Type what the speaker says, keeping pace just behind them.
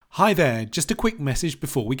Hi there, just a quick message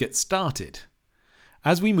before we get started.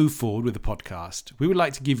 As we move forward with the podcast, we would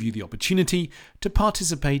like to give you the opportunity to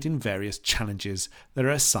participate in various challenges that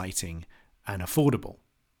are exciting and affordable.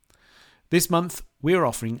 This month, we are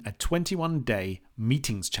offering a 21-day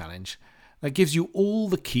meetings challenge that gives you all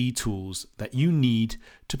the key tools that you need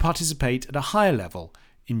to participate at a higher level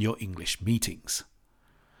in your English meetings,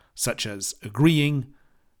 such as agreeing,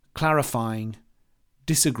 clarifying,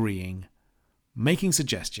 disagreeing, making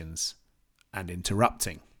suggestions, and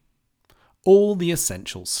interrupting. All the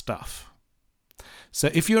essential stuff. So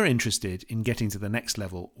if you're interested in getting to the next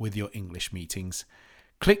level with your English meetings,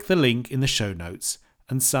 click the link in the show notes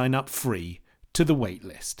and sign up free to the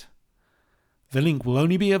waitlist. The link will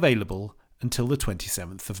only be available until the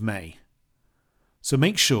 27th of May. So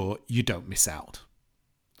make sure you don't miss out.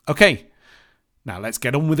 Okay, now let's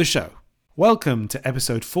get on with the show. Welcome to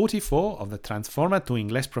episode 44 of the Transforma tu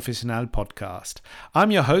Inglés Profesional podcast. I'm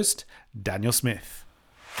your host, Daniel Smith.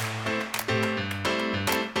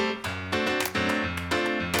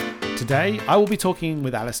 Today, I will be talking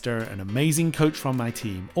with Alistair, an amazing coach from my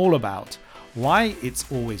team, all about why it's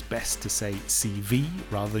always best to say CV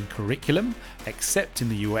rather than curriculum, except in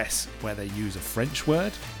the US where they use a French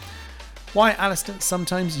word, why Alistair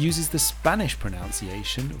sometimes uses the Spanish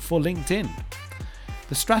pronunciation for LinkedIn,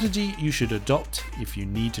 the strategy you should adopt if you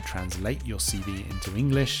need to translate your CV into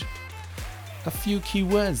English, a few key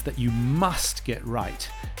words that you must get right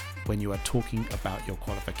when you are talking about your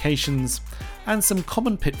qualifications, and some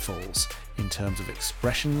common pitfalls in terms of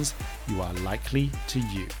expressions you are likely to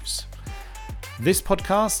use. This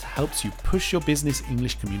podcast helps you push your business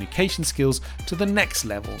English communication skills to the next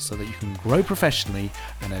level so that you can grow professionally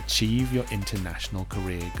and achieve your international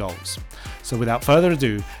career goals. So without further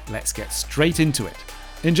ado, let's get straight into it.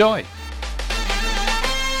 Enjoy!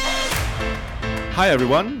 Hi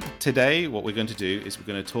everyone. Today what we're going to do is we're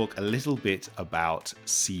going to talk a little bit about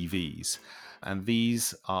CVs. And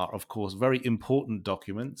these are, of course, very important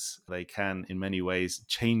documents. They can, in many ways,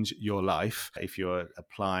 change your life if you're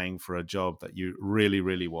applying for a job that you really,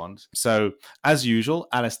 really want. So, as usual,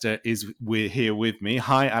 Alistair is here with me.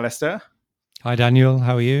 Hi, Alistair. Hi, Daniel.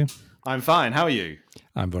 How are you? I'm fine. How are you?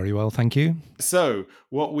 I'm very well, thank you. So,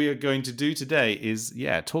 what we are going to do today is,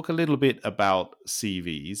 talk a little bit about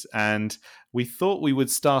CVs. And we thought we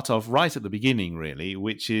would start off right at the beginning, really,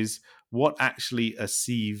 which is what actually a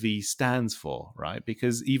CV stands for, right?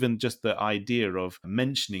 Because even just the idea of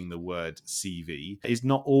mentioning the word CV is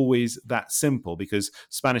not always that simple, because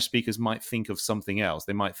Spanish speakers might think of something else.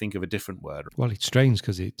 They might think of a different word. Well, it's strange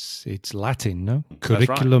because it's Latin, no? That's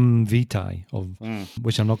Curriculum vitae,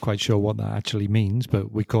 which I'm not quite sure what that actually means,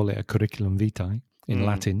 but we call it a curriculum vitae in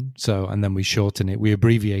Latin. So, and then we shorten it, we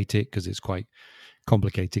abbreviate it because it's quite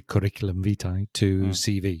complicated, curriculum vitae to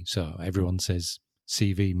CV. So everyone says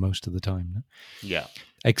CV most of the time. No? Yeah.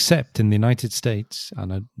 Except in the United States,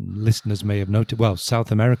 and listeners may have noted, well,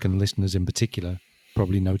 South American listeners in particular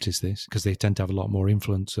probably notice this because they tend to have a lot more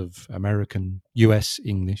influence of American US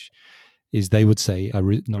English, is they would say a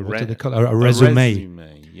resume.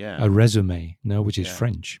 A resume, no, which is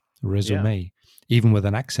French. A resume. Even with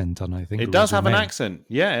an accent on, I think. It does have an accent.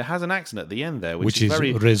 Yeah, it has an accent at the end there, which is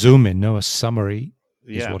very... resume, no, a summary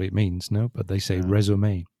is what it means, no? But they say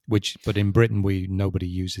resume. But in Britain, nobody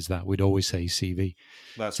uses that. We'd always say CV.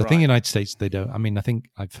 That's so I think in the United States, they don't. I mean, I think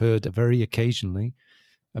I've heard very occasionally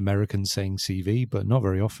Americans saying CV, but not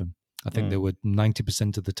very often. I think they would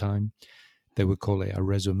 90% of the time, they would call it a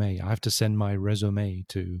resume. I have to send my resume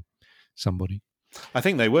to somebody. I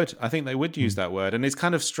think they would use that word. And it's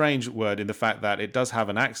kind of strange word in the fact that it does have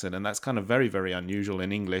an accent, and that's kind of very, very unusual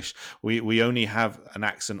in English. We only have an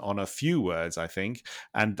accent on a few words, I think,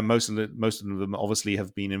 and most of them obviously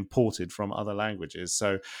have been imported from other languages.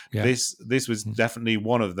 So this was definitely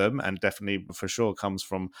one of them, and definitely for sure comes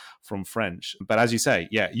from French. But as you say,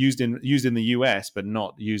 used in the US, but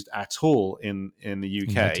not used at all in the UK.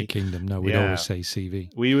 United Kingdom, no, we'd always say CV.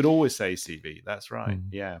 We would always say CV. That's right.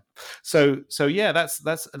 Yeah. So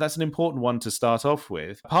that's an important one to start off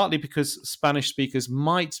with, partly because Spanish speakers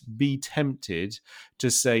might be tempted to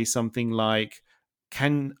say something like,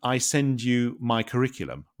 can I send you my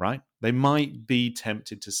curriculum, right? They might be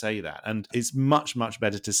tempted to say that. And it's much, much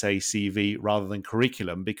better to say CV rather than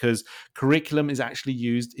curriculum, because curriculum is actually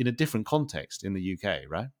used in a different context in the UK,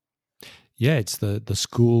 right? Yeah, it's the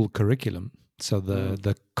school curriculum. So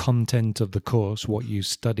the content of the course, what you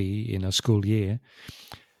study in a school year,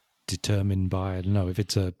 determined by, I don't know, if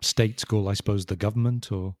it's a state school, I suppose the government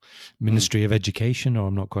or Ministry of Education, or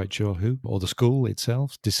I'm not quite sure who, or the school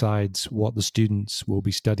itself decides what the students will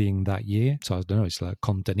be studying that year. So I don't know, it's like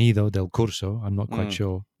contenido del curso. I'm not quite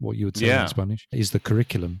sure what you would say in Spanish, is the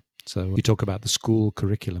curriculum. So you talk about the school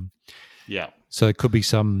curriculum. Yeah. So it could be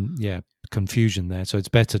some confusion there. So it's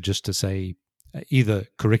better just to say either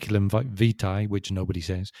curriculum vitae, which nobody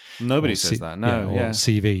says. Nobody says that. No. Or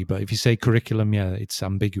CV. But if you say curriculum, it's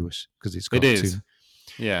ambiguous because it's got it is. two.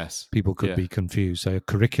 Yes. People could be confused. So a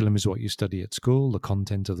curriculum is what you study at school, the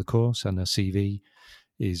content of the course, and a CV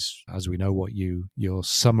is, as we know, your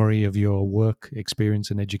summary of your work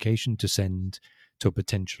experience and education to send to a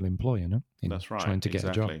potential employer, no? That's right. Trying to get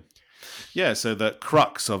a job. Yeah, so the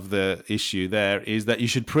crux of the issue there is that you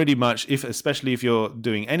should pretty much, especially if you're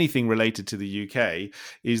doing anything related to the UK,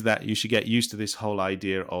 is that you should get used to this whole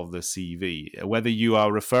idea of the CV. Whether you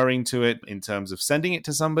are referring to it in terms of sending it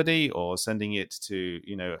to somebody or sending it to,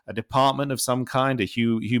 a department of some kind, a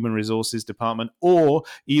human resources department, or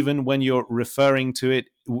even when you're referring to it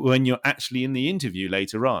when you're actually in the interview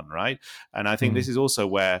later on, right? And I think this is also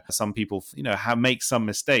where some people, make some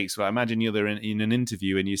mistakes. So I imagine you're there in an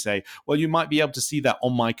interview and you say, well, you might be able to see that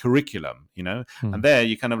on my curriculum, and there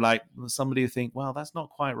you kind of like somebody think, well, that's not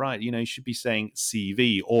quite right. You should be saying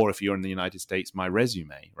CV, or if you're in the United States, my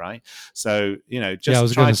resume, right? So, just I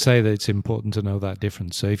was going to say that it's important to know that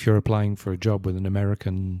difference. So if you're applying for a job with an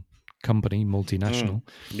American company, multinational,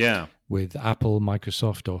 with Apple,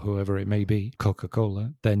 Microsoft, or whoever it may be,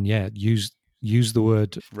 Coca-Cola, then use the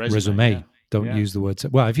word resume. Yeah. Don't use the word.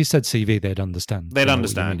 Well, if you said CV, they'd understand. They'd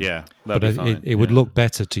understand, yeah. But it would look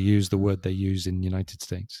better to use the word they use in the United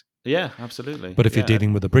States. Yeah, absolutely. But if you're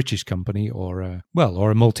dealing with a British company or a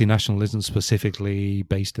multinational isn't specifically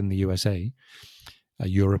based in the USA, a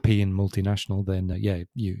European multinational, then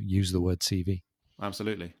you use the word CV.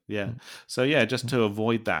 Absolutely. Yeah. So just to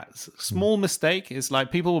avoid that small mistake, it's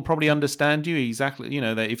like people will probably understand you exactly,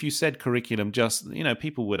 that if you said curriculum, just,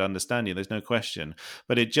 people would understand you. There's no question,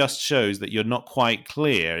 but it just shows that you're not quite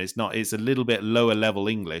clear. It's a little bit lower level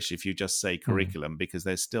English if you just say curriculum, because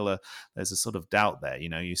there's a sort of doubt there.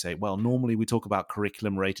 You say, well, normally we talk about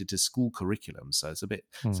curriculum related to school curriculum. So it's a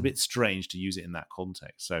bit strange to use it in that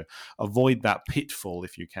context. So avoid that pitfall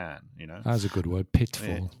if you can, That's a good word.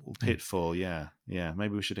 Pitfall. Pitfall. Yeah. Yeah,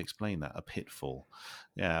 maybe we should explain that. A pitfall.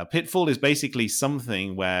 Yeah, a pitfall is basically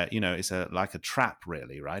something where, it's like a trap,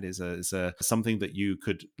 really, right? It's something that you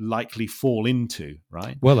could likely fall into,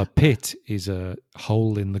 right? Well, a pit is a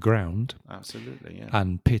hole in the ground. Absolutely, yeah.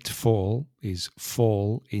 And pitfall is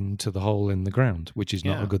fall into the hole in the ground, which is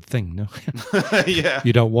not a good thing, no? Yeah.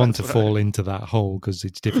 You don't want to fall into that hole because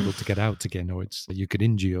it's difficult to get out again, or you could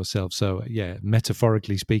injure yourself. So,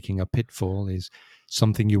 metaphorically speaking, a pitfall is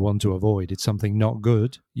something you want to avoid. It's something not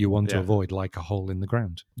good you want to avoid, like a hole in the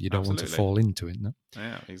ground. You don't want to fall into it, no?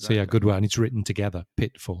 Yeah, exactly. So good word. And it's written together,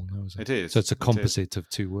 pitfall. No, it is. So it's a composite of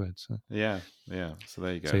two words. Huh? Yeah. So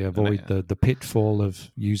there you go. So you avoid the pitfall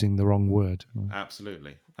of using the wrong word.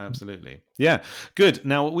 Absolutely. Yeah, good.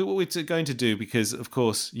 Now, what we're going to do, because, of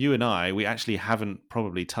course, you and I, we actually haven't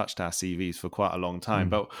probably touched our CVs for quite a long time,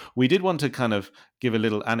 but we did want to kind of give a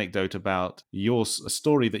little anecdote about a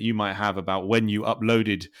story that you might have about when you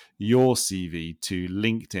uploaded your CV to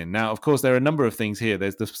LinkedIn. Now, of course, there are a number of things here.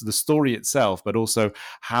 There's the story itself, but also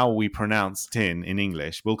how we pronounce tin in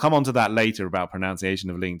English. We'll come on to that later about pronunciation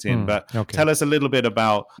of LinkedIn, but tell us a little bit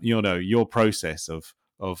about, your process of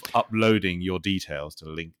uploading your details to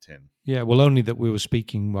LinkedIn. Yeah, well, only that we were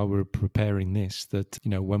speaking while we were preparing this, that,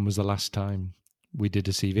 when was the last time we did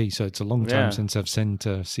a CV? So it's a long time since I've sent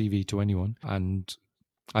a CV to anyone. And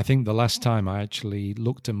I think the last time I actually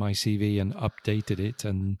looked at my CV and updated it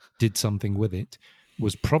and did something with it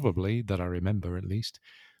was probably, that I remember at least,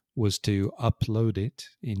 was to upload it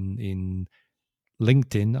in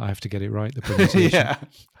LinkedIn. I have to get it right, the pronunciation. Yeah,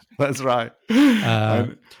 that's right. I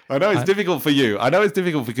know it's difficult for you. I know it's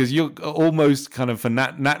difficult because you almost kind of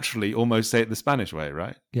naturally almost say it the Spanish way,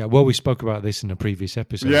 right? Yeah, well, we spoke about this in a previous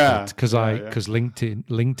episode. Yeah. Because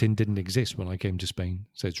LinkedIn didn't exist when I came to Spain.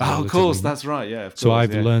 So it's of course, that's right. Yeah. Of course, so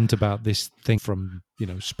I've learned about this thing from,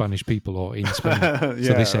 Spanish people or in Spain.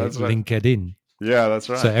 So they say LinkedIn. Yeah, that's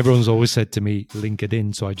right. So everyone's always said to me,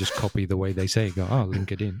 LinkedIn. So I just copy the way they say it. Go,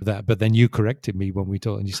 LinkedIn. But then you corrected me when we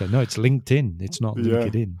talked and you said, no, it's LinkedIn. It's not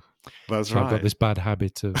LinkedIn. That's right. I've got this bad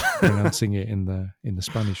habit of pronouncing it in the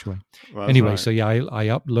Spanish way. That's anyway, right. so I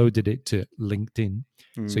uploaded it to LinkedIn.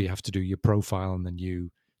 So you have to do your profile and then you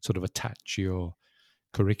sort of attach your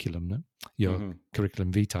curriculum, your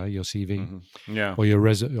curriculum vitae, your CV, or your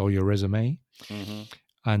resume.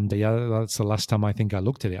 And that's the last time I think I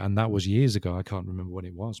looked at it, and that was years ago. I can't remember when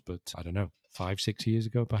it was, but I don't know, 5-6 years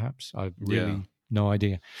ago, perhaps. I really no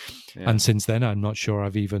idea. Yeah. And since then, I'm not sure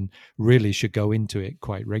I've even really should go into it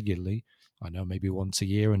quite regularly. I know, maybe once a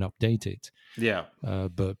year and update it. Yeah,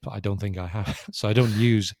 But I don't think I have. So I don't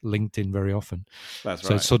use LinkedIn very often. that's So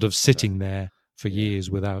right. it's sort of sitting there for Yeah. years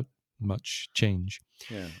without much change.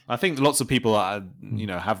 Yeah, I think lots of people are,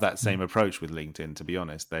 have that same approach with LinkedIn. To be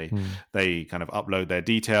honest, they kind of upload their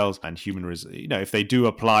details, and if they do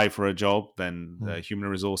apply for a job, then human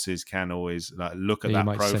resources can always look at You that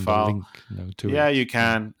might profile. send a link, to Yeah, it. you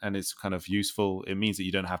can, and it's kind of useful. It means that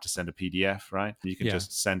you don't have to send a PDF, right? You can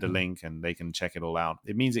just send a link, and they can check it all out.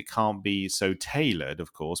 It means it can't be so tailored,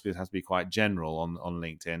 of course, but it has to be quite general on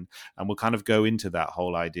LinkedIn. And we'll kind of go into that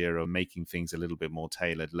whole idea of making things a little bit more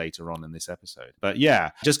tailored later on in this episode. But yeah,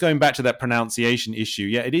 just going back to that pronunciation issue,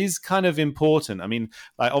 it is kind of important. I mean,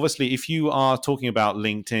 like, obviously, if you are talking about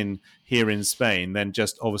LinkedIn here in Spain, then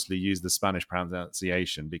just obviously use the Spanish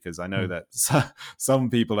pronunciation, because I know that some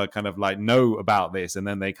people are kind of like know about this, and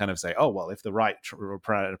then they kind of say, oh, well, if the right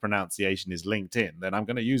pronunciation is LinkedIn, then I'm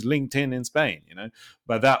going to use LinkedIn in Spain,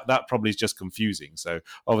 but that probably is just confusing. So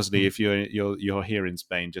obviously, if you're here in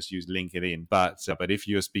Spain, just use LinkedIn. But if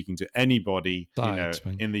you're speaking to anybody,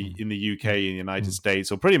 in the UK, in the United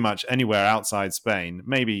States, or pretty much anywhere outside Spain,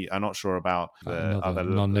 maybe I'm not sure about the other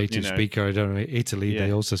non-native speaker. I don't know. Italy,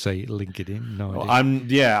 they also say LinkedIn. No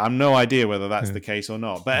idea. I'm no idea whether that's the case or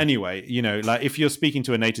not. But anyway, like, if you're speaking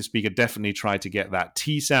to a native speaker, definitely try to get that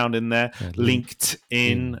T sound in there. Linked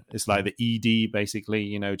in. It's like the ED,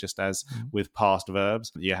 basically, just as with past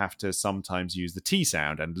verbs, you have to sometimes use the T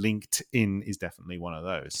sound, and linked in is definitely one of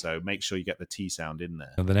those. So make sure you get the T sound in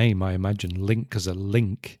there. And the name, I imagine, link as a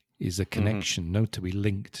link is a connection, to be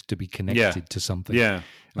linked, to be connected to something. Yeah.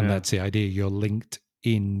 And that's the idea. You're linked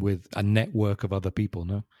in with a network of other people,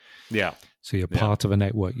 no? Yeah. So you're part of a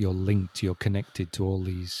network, you're linked, you're connected to all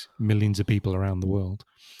these millions of people around the world.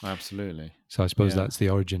 Absolutely. So I suppose that's the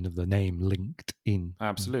origin of the name, linked in.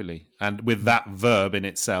 Absolutely. And with that verb in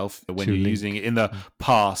itself, when you're using it in the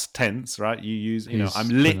past tense, right? You use,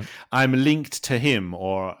 I'm linked to him,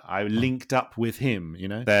 or I linked up with him,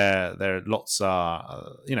 There are lots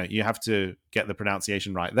you have to get the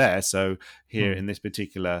pronunciation right there. So here in this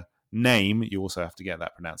particular name, you also have to get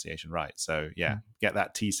that pronunciation right. So get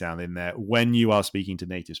that T sound in there when you are speaking to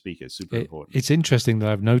native speakers. Super important. It's interesting that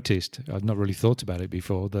I've noticed, I've not really thought about it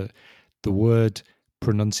before, that the word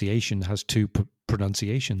pronunciation has two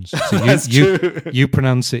pronunciations. So you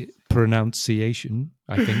pronounce it pronunciation,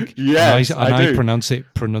 I think. Yes, and I pronounce it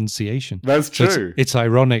pronunciation. That's true. So it's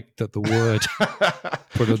ironic that the word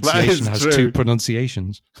pronunciation has two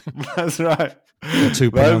pronunciations. That's right.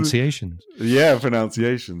 Two pronunciations.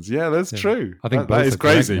 Pronunciations. Yeah, that's true. I think that both is are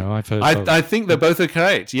crazy. Correct now. I've heard I think that both are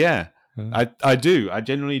correct. Yeah, I do. I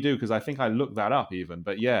genuinely do, because I think I looked that up even.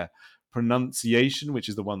 But pronunciation, which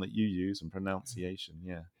is the one that you use, and pronunciation.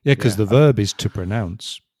 Yeah, because the verb is to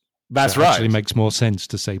pronounce. That's so it right. Actually, makes more sense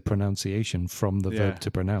to say pronunciation from the verb to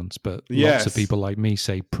pronounce. But lots of people like me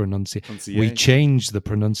say pronunciation. We change the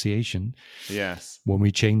pronunciation. Yes. When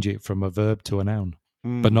we change it from a verb to a noun.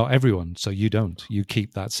 But not everyone. So you don't. You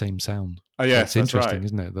keep that same sound. Oh, yes, that's interesting,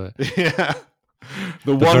 isn't it?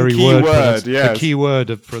 The one key word, The key word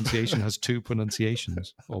of pronunciation has two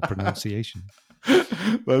pronunciations, or pronunciation.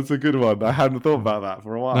 That's a good one. I hadn't thought about that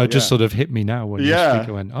for a while. No, it just sort of hit me now when you speak.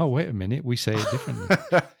 I went, oh, wait a minute, we say it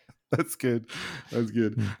differently. That's good. That's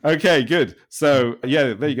good. Okay, good. So,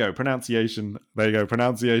 there you go. Pronunciation. There you go.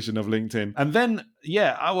 Pronunciation of LinkedIn. And then,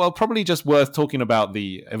 probably just worth talking about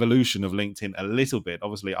the evolution of LinkedIn a little bit.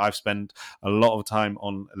 Obviously, I've spent a lot of time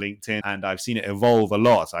on LinkedIn, and I've seen it evolve a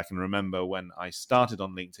lot. I can remember when I started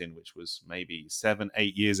on LinkedIn, which was maybe 7-8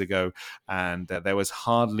 years ago, and there was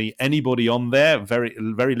hardly anybody on there, very,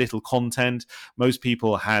 very little content. Most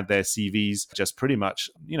people had their CVs, just pretty much,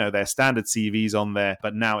 their standard CVs on there,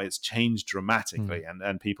 but now it's changed dramatically,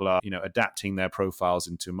 and people are adapting their profiles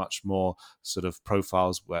into much more sort of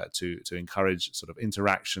profiles where to encourage sort of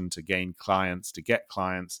interaction, to gain clients, to get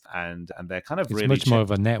clients, and they're kind of it's really much more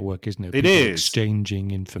of a network, isn't it? It People is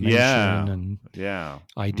exchanging information and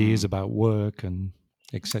ideas about work and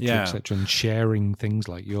etc. and sharing things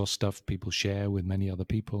like your stuff. People share with many other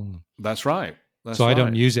people. That's right. I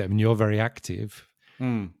don't use it. I mean, you're very active,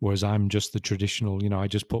 whereas I'm just the traditional. I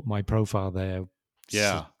just put my profile there.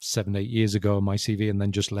 7-8 years ago on my CV, and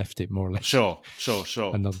then just left it more or less. Sure.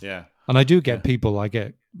 And I do get people. I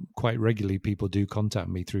get quite regularly. People do contact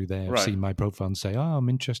me through there, see my profile, and say, "Oh, I'm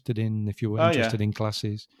interested in if you were interested in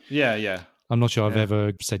classes." Yeah. I'm not sure I've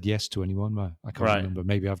ever said yes to anyone. I can't remember.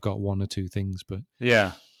 Maybe I've got one or two things, but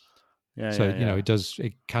it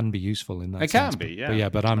can be useful in that sense. It can be,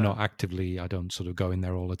 but I'm not actively. I don't sort of go in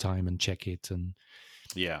there all the time and check it and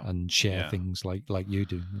share things like you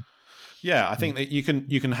do. Yeah, I think that you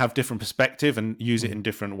can have different perspective and use it in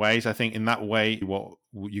different ways. I think in that way, what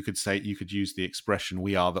you could say, you could use the expression,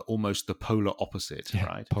 we are almost the polar opposite,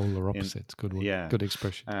 right? Polar opposites. Good word. Yeah. Good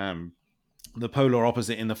expression. The polar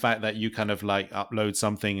opposite in the fact that you kind of like upload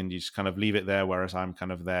something and you just kind of leave it there, whereas I'm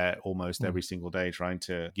kind of there almost every single day trying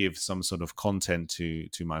to give some sort of content to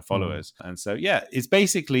my followers. And so, yeah, it's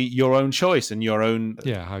basically your own choice and your own...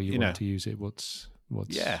 Yeah, how you want to use it, what's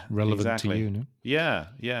relevant to you. No? Yeah.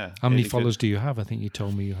 How many followers do you have? I think you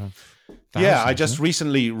told me you have thousands. Yeah, I just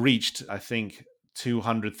recently reached, I think,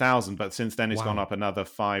 200,000, but since then it's gone up another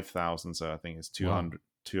 5,000. So I think it's 200,000.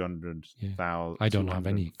 I don't have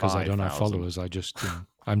any because I don't have followers. I just,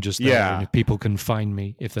 I'm just there. And if people can find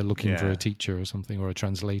me if they're looking for a teacher or something or a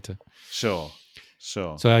translator. Sure.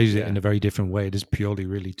 So I use it in a very different way. It is purely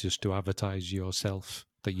really just to advertise yourself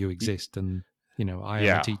that you exist. And, I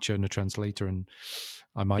am a teacher and a translator and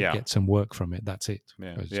I might get some work from it. That's it.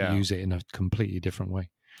 Use it in a completely different way.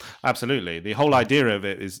 Absolutely. The whole idea of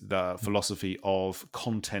it is the philosophy of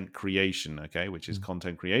content creation, okay, which is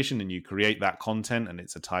content creation, and you create that content and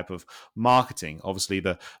it's a type of marketing. Obviously,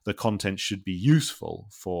 the content should be useful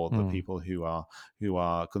for the people who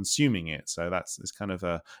are consuming it. So it's kind of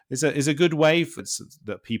is a good way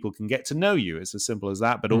that people can get to know you. It's as simple as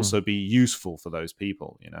that, but also be useful for those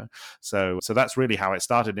people, So that's really how it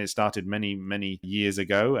started. It started many, many years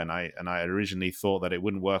ago, and I originally thought that it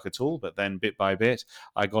wouldn't work at all, but then bit by bit,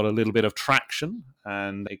 I got a little bit of traction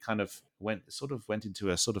and it kind of went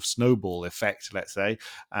into a sort of snowball effect, let's say.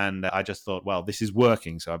 And I just thought, well, this is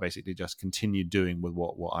working. So I basically just continued doing with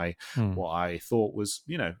what I thought was,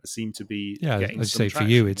 seemed to be getting I'd some say traction, for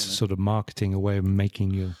you, it's sort of marketing, a way of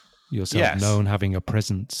making yourself known, having a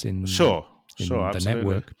presence in the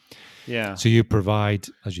network. Yeah. So you provide,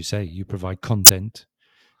 as you say, content.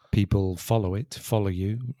 People follow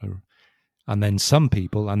you. And then some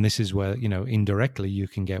people, and this is where, indirectly you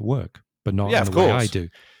can get work, but not in the way I do.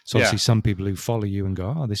 So obviously some people who follow you and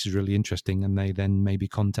go, oh, this is really interesting. And they then maybe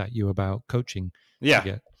contact you about coaching.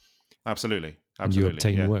 Yeah, absolutely. And you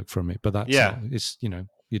obtain work from it. But that's it's,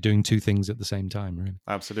 you're doing two things at the same time, really.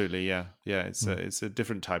 Absolutely, yeah. It's a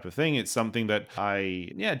different type of thing. It's something that I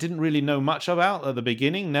didn't really know much about at the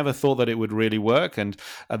beginning. Never thought that it would really work, and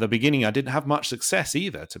at the beginning I didn't have much success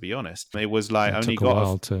either, to be honest. It was like only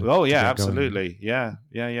got absolutely, yeah.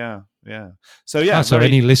 So so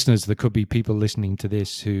any listeners, there could be people listening to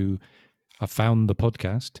this who have found the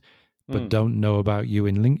podcast but don't know about you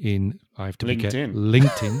in LinkedIn. I have to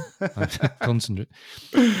LinkedIn. Concentrate.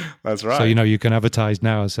 That's right. So, you can advertise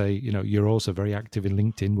now and say, you're also very active in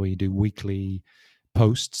LinkedIn where you do weekly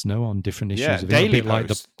posts, on different issues. Yeah, of daily it.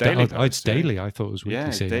 posts. It's daily. I thought it was weekly.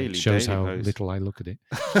 Yeah, daily. It shows how posts. little I look at it.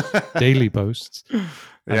 Daily posts.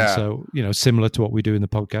 And so, similar to what we do in the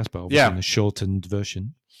podcast, but obviously in a shortened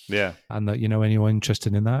version. Yeah. And that, anyone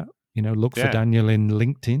interested in that, look for Daniel in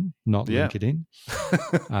LinkedIn, not LinkedIn,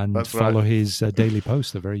 and follow his daily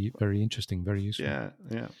posts. They're very, very interesting, very useful.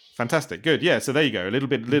 Yeah. Fantastic. Good. Yeah. So there you go. A little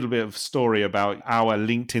bit of story about our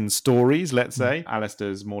LinkedIn stories, let's say.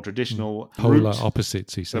 Alistair's more traditional polar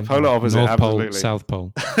opposites, he said. The polar opposite, North absolutely. Pole, South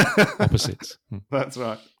Pole. Opposites. That's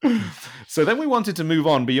right. So then we wanted to move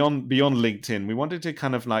on beyond LinkedIn. We wanted to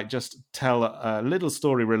kind of like just tell a little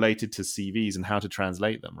story related to CVs and how to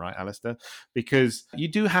translate them, right, Alistair? Because you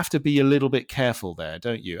do have to be a little bit careful there,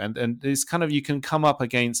 don't you? And it's kind of, you can come up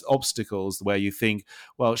against obstacles where you think,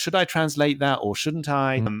 well, should I translate that or shouldn't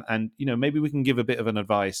I? And maybe we can give a bit of an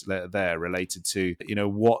advice there related to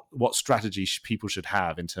what strategy people should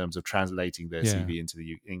have in terms of translating their CV into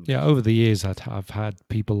the English. Yeah, over the years I've had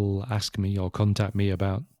people ask me or contact me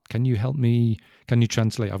about, can you help me? Can you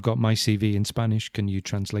translate? I've got my CV in Spanish. Can you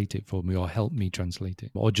translate it for me or help me translate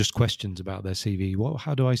it? Or just questions about their CV.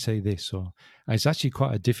 How do I say this? Or it's actually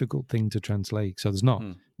quite a difficult thing to translate. So there's not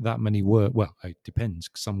that many words. Well, it depends.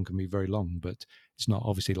 Some can be very long, but it's not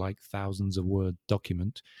obviously like thousands of word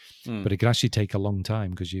document. But it can actually take a long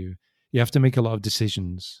time because you have to make a lot of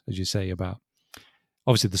decisions, as you say, about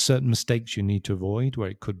obviously there's certain mistakes you need to avoid where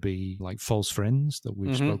it could be like false friends that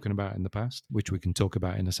we've spoken about in the past, which we can talk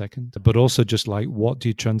about in a second. But also just like, what do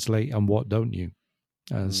you translate and what don't you?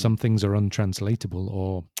 Some things are untranslatable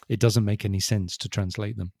or it doesn't make any sense to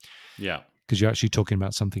translate them. Yeah. Because you're actually talking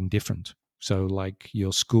about something different. So like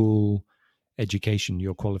your school education,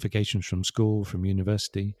 your qualifications from school, from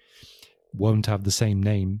university won't have the same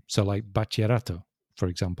name. So like bachillerato, for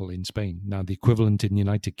example, in Spain. Now the equivalent in the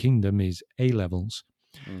United Kingdom is A-levels.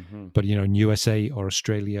 But in USA or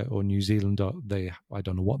Australia or New Zealand, I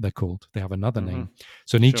don't know what they're called. They have another name.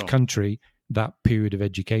 So in each country, that period of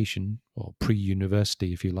education or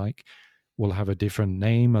pre-university, if you like, will have a different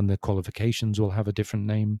name, and the qualifications will have a different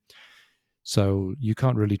name. So you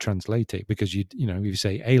can't really translate it because you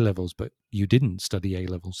say A levels, but you didn't study A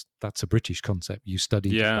levels. That's a British concept. You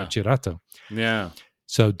studied bachillerato. Yeah.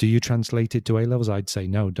 So do you translate it to A levels? I'd say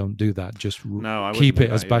no, don't do that. Just No, I keep wouldn't it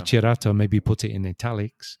do as that, yeah. bachillerato, maybe put it in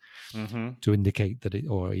italics Mm-hmm. to indicate that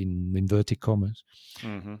or in inverted commas.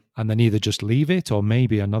 Mm-hmm. And then either just leave it or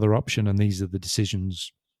maybe another option, and these are the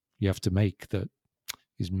decisions you have to make that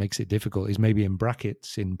makes it difficult, is maybe in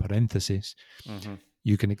brackets, in parentheses, Mm-hmm.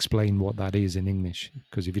 you can explain what that is in English.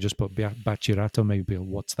 Because if you just put bachillerato, maybe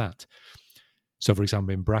what's that? So, for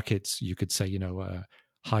example, in brackets, you could say, a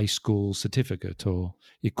high school certificate or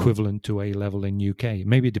equivalent to A level in UK.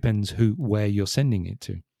 Maybe it depends where you're sending it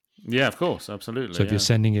to. Yeah, of course, absolutely. So if you're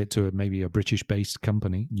sending it to maybe a British-based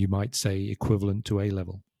company, you might say equivalent to A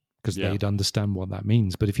level because they'd understand what that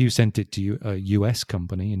means. But if you sent it to a US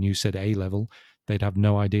company and you said A level, they'd have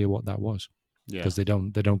no idea what that was because they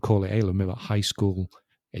don't call it A level, maybe high school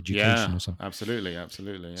education or something. Absolutely. Yeah.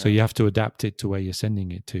 So you have to adapt it to where you're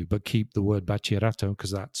sending it to, but keep the word bachillerato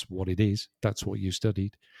because that's what it is. That's what you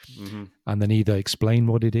studied. Mm-hmm. And then either explain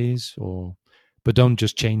what it is but don't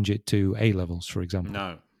just change it to A levels, for example.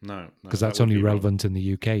 No. Because that's only relevant in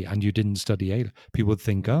the UK and you didn't study A. People would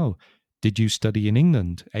think, oh, did you study in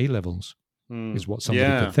England? A levels is what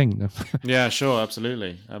somebody could think. Yeah, sure.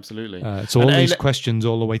 Absolutely. So all these questions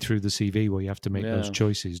all the way through the CV where you have to make those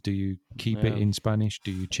choices. Do you keep it in Spanish?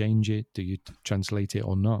 Do you change it? Do you translate it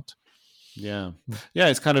or not? Yeah,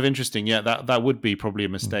 it's kind of interesting. Yeah, that would be probably a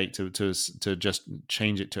mistake to just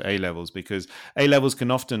change it to A levels because A levels can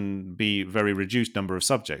often be very reduced number of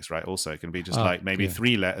subjects, right? Also, it can be just like maybe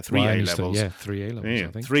three A levels. 3 A levels. I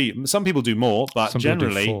think 3. Some people do more, but some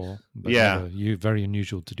generally, do 4, but very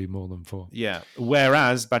unusual to do more than 4. Yeah,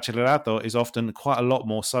 whereas bachillerato is often quite a lot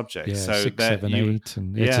more subjects. Yeah, so 6, 7, 8,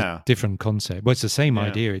 and it's a different concept. But it's the same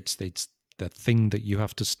idea. It's the thing that you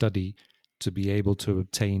have to study to be able to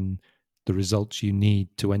obtain the results you need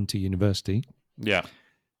to enter university. Yeah.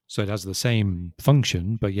 So it has the same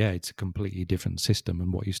function, but it's a completely different system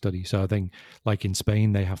and what you study. So I think like in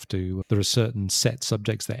Spain, there are certain set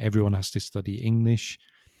subjects that everyone has to study: English,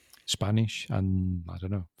 Spanish, and I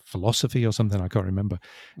don't know, philosophy or something. I can't remember.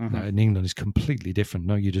 Mm-hmm. Now, in England, it's completely different.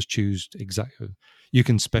 No, you just choose exactly. You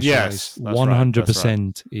can specialize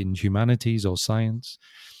 100% in humanities or science.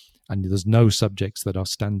 And there's no subjects that are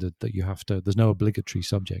standard that you have to, there's no obligatory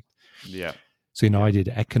subject. Yeah. So, I did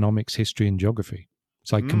economics, history, and geography.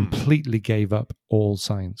 So I completely gave up all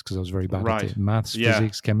science because I was very bad at it. Maths,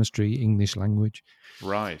 physics, chemistry, English language.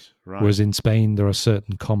 Right. Whereas in Spain, there are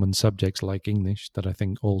certain common subjects like English that I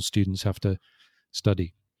think all students have to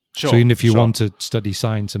study. Sure, so even if you want to study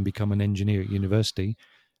science and become an engineer at university,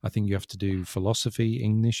 I think you have to do philosophy,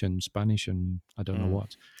 English, and Spanish, and I don't know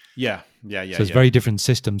what. Yeah. So it's very different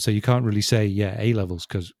systems. So you can't really say, A levels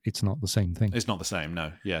because it's not the same thing. It's not the same,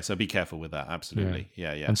 no. Yeah, so be careful with that. Absolutely.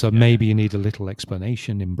 Yeah. And so maybe you need a little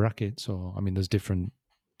explanation in brackets or, there's different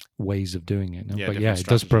ways of doing it. No? Yeah, but it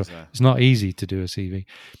does. It's not easy to do a CV.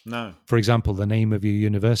 No. For example, the name of your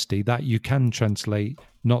university, that you can translate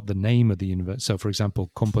not the name of the university. So, for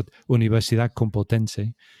example, Universidad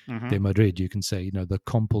Complutense de Madrid, you can say, the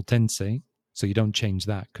Complutense. So you don't change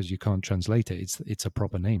that because you can't translate it. It's a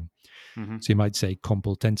proper name. Mm-hmm. So you might say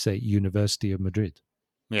Complutense University of Madrid.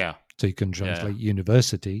 Yeah. So you can translate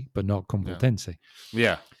university, but not Complutense.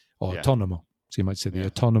 Yeah. Or Autónomo. So you might say the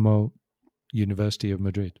Autónomo University of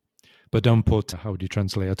Madrid. But don't put, how do you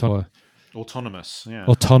translate autonomous? Yeah.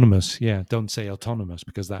 Autonomous. Yeah. Don't say autonomous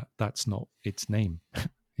because that's not its name.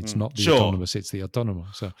 It's not the autonomous, it's the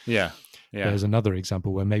autonomo. So there's another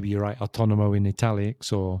example where maybe you write autonomo in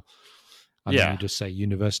italics and then you just say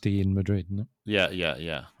university in Madrid. No? Yeah.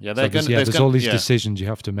 There's all these decisions you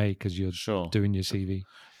have to make as you're doing your CV.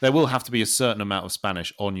 There will have to be a certain amount of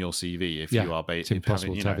Spanish on your CV if you are it's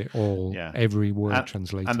impossible to have it all, every word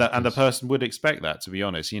translated. And the person would expect that, to be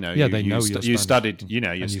honest. They know you studied, you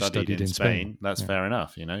studied in Spain. That's fair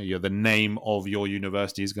enough. The name of your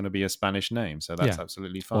university is going to be a Spanish name, so that's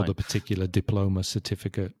absolutely fine. Or the particular diploma,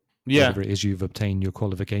 certificate, whatever it is you've obtained, your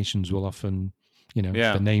qualifications will often,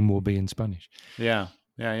 the name will be in Spanish. Yeah.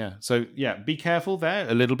 So, be careful there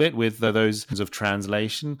a little bit with those of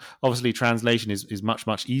translation. Obviously, translation is much,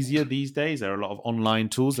 much easier these days. There are a lot of online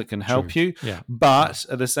tools that can help you. Yeah. But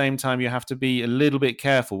at the same time, you have to be a little bit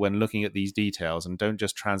careful when looking at these details and don't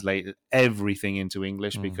just translate everything into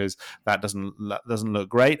English because that doesn't look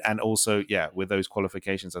great. And also, with those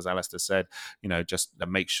qualifications, as Alistair said, just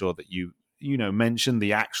make sure that you mention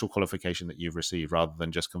the actual qualification that you've received rather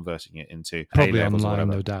than just converting it into probably online.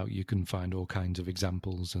 No doubt you can find all kinds of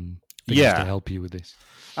examples and things to help you with this.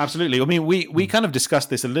 Absolutely. I mean, we kind of discussed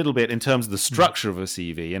this a little bit in terms of the structure of a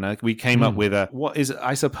CV, and we came up with what is,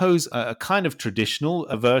 I suppose, a kind of traditional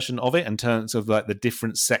version of it in terms of like the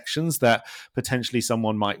different sections that potentially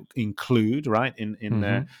someone might include, right, in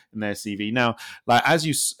their CV. Now, like as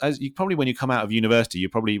you probably, when you come out of university, you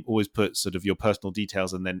probably always put sort of your personal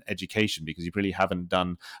details and then education, because you really haven't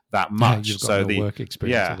done that much. You've got no work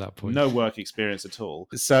experience at that point. No work experience at all.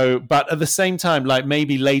 So, but at the same time, like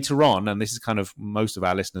maybe later on, and this is kind of, most of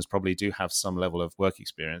our listeners probably do have some level of work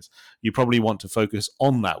experience, you probably want to focus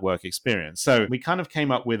on that work experience. So we kind of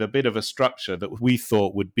came up with a bit of a structure that we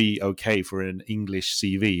thought would be okay for an English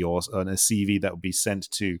CV, or a CV that would be sent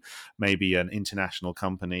to maybe an international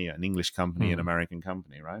company, an English company, an American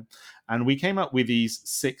company, right? And we came up with these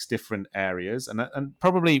 6 different areas, and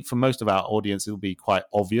probably for most of our audience, it will be quite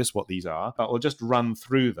obvious what these are, but we'll just run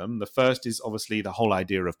through them. The first is obviously the whole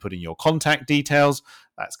idea of putting your contact details.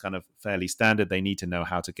 That's kind of fairly standard. They need to know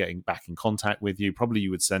how to get back in contact with you. Probably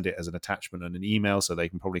you would send it as an attachment on an email, so they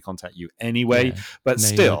can probably contact you anyway. But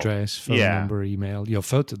name, still, address, phone number, email, your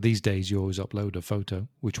photo. These days, you always upload a photo,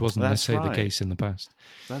 which wasn't necessarily the case in the past.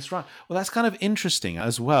 That's right. Well, that's kind of interesting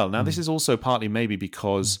as well. Now, this is also partly maybe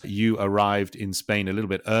because you arrived in Spain a little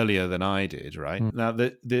bit earlier than I did, right? Now,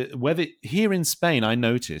 whether here in Spain, I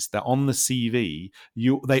noticed that on the CV,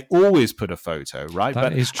 they always put a photo, right?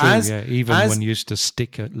 That is true. Even when you used to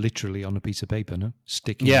stick it literally on a piece of paper, no,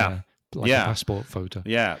 sticking a passport photo.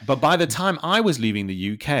 Yeah, but by the time I was leaving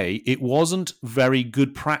the UK, it wasn't very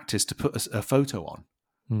good practice to put a photo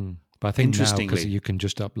on. But I think now, because you can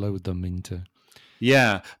just upload them into...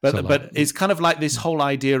 Yeah, but it's kind of like this whole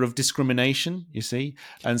idea of discrimination, you see?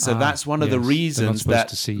 And so that's one of the reasons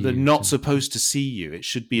that they're not supposed to see you. It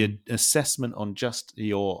should be an assessment on just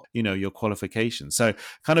your qualifications. So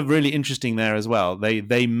kind of really interesting there as well.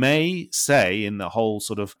 They may say in the whole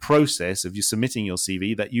sort of process of you submitting your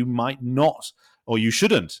CV that you might not, or you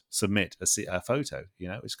shouldn't submit a photo.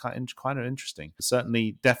 It's quite interesting.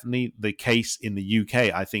 Certainly, definitely the case in the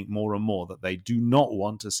UK. I think more and more that they do not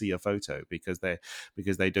want to see a photo because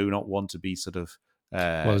they do not want to be sort of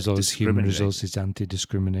there's always human resources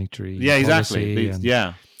anti-discriminatory. Yeah, exactly.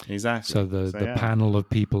 Exactly. So the panel of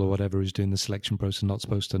people or whatever who's doing the selection process are not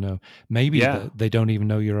supposed to know. Maybe they don't even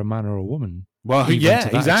know you're a man or a woman. Well,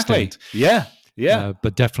 exactly. Extent. Yeah.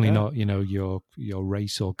 But definitely not, your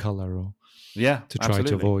race or color or. Yeah, to try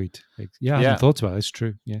to avoid. I hadn't thought about it. It's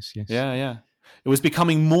true. Yes. Yeah. It was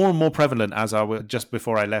becoming more and more prevalent just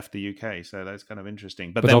before I left the UK. So that's kind of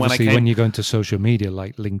interesting. But then obviously, when you go into social media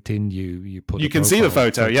like LinkedIn, you can see the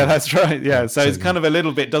photo. Yeah, that's right. Yeah, so it's kind of a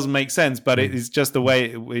little bit doesn't make sense, but it is just the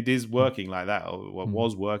way it is working like that, or what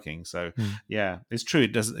was working. So yeah, it's true.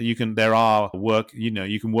 It does. You can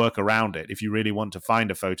work around it if you really want to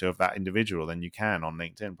find a photo of that individual. Then you can on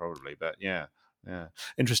LinkedIn probably. But yeah.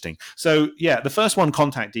 Interesting. So the first one,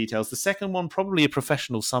 contact details. The second one, probably a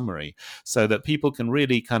professional summary, so that people can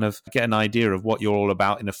really kind of get an idea of what you're all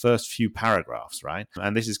about in the first few paragraphs, right?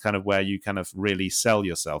 And this is kind of where you kind of really sell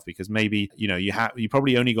yourself, because maybe you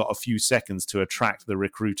probably only got a few seconds to attract the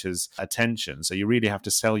recruiter's attention, so you really have to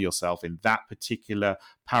sell yourself in that particular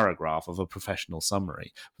paragraph of a professional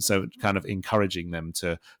summary, so kind of encouraging them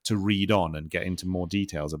to read on and get into more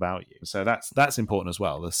details about you. So that's important as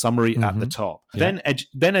well, the summary at the top. Then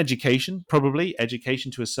education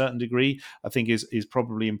to a certain degree, I think is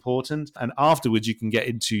probably important, and afterwards you can get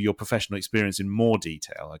into your professional experience in more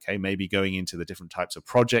detail. Okay, maybe going into the different types of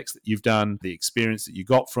projects that you've done, the experience that you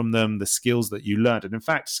got from them, the skills that you learned. And in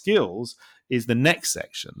fact, skills is the next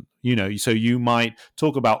section, so you might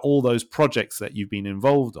talk about all those projects that you've been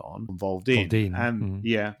involved in.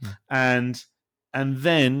 And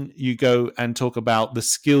then you go and talk about the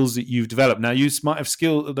skills that you've developed. Now, you might have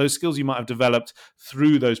those skills you might have developed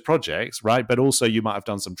through those projects, right? But also you might have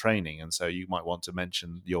done some training, and so you might want to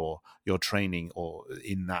mention your training or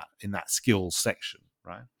in that skills section,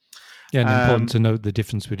 right? Yeah, and important to note the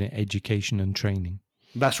difference between education and training.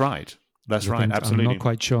 That's right. Absolutely. I'm not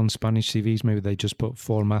quite sure on Spanish CVs. Maybe they just put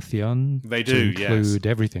formación. They do, to include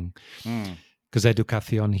everything. Because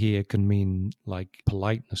educación here can mean like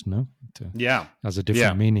politeness, no? Has a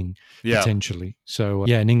different meaning, potentially. So,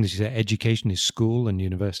 in English, education is school and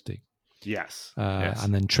university. Yes.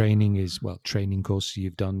 And then training is, training courses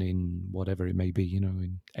you've done in whatever it may be,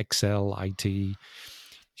 in Excel, IT,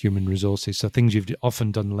 human resources. So things you've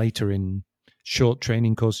often done later in short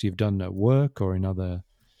training courses you've done at work or in other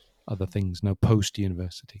things,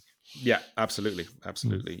 post-university. Yeah, absolutely.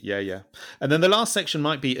 Yeah. And then the last section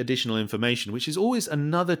might be additional information, which is always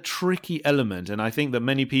another tricky element. And I think that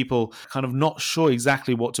many people kind of not sure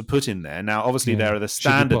exactly what to put in there. Now, obviously, there are the Should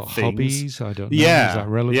you standard put things. hobbies? I don't know. Is that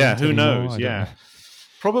relevant who anymore? knows? I don't know.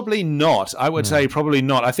 Probably not. I would say probably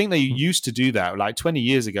not. I think they used to do that. Like 20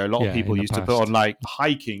 years ago, a lot of people used to put on like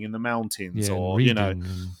hiking in the mountains or,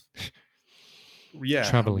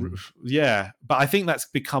 traveling. Yeah, but I think that's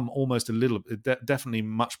become almost a little, definitely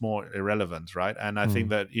much more irrelevant, right? And I think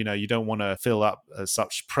that you don't want to fill up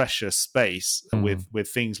such precious space with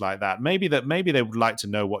things like that. Maybe they would like to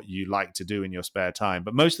know what you like to do in your spare time,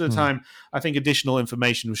 but most of the time, I think additional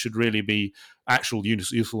information should really be actual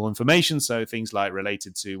useful information. So things like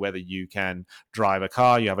related to whether you can drive a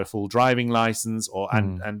car, you have a full driving license, or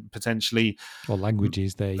and potentially or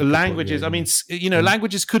languages. Languages. I mean,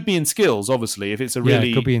 languages could be in skills, obviously. If it's a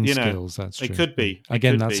really, it could be in skills. That's true. It could be.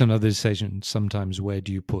 Again, that's another decision. Sometimes where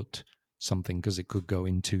do you put something, because it could go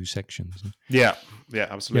in two sections. Yeah,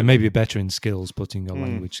 absolutely. Yeah, maybe better in skills, putting your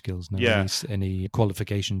language skills. Now, any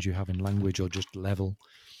qualifications you have in language or just level.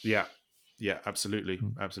 Yeah, absolutely.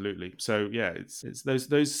 So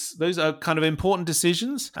it's those are kind of important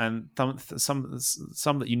decisions, and some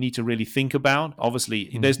that you need to really think about.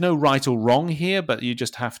 Obviously, there's no right or wrong here, but you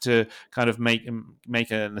just have to kind of make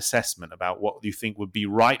an assessment about what you think would be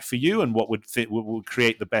right for you and what would fit, what would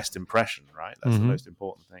create the best impression. Right, that's the most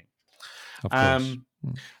important thing. Of course.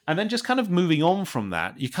 And then just kind of moving on from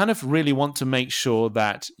that, you kind of really want to make sure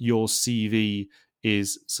that your CV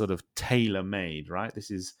is sort of tailor-made, right? This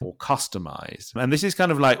is or customized. And this is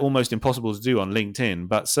kind of like almost impossible to do on LinkedIn,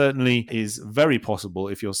 but certainly is very possible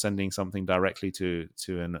if you're sending something directly to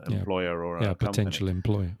an employer or a potential company.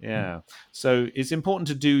 employer. Yeah. So it's important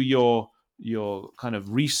to do your kind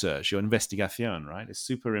of research, your investigation, right? It's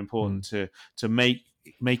super important to make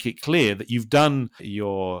it clear that you've done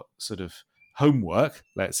your sort of homework,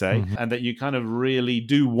 let's say, and that you kind of really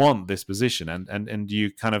do want this position, and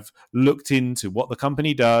you kind of looked into what the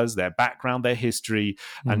company does, their background, their history,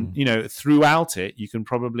 and throughout it you can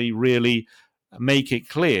probably really make it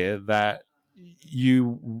clear that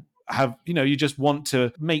you have, you just want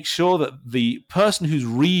to make sure that the person who's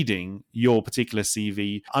reading your particular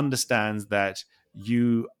CV understands that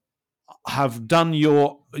you have done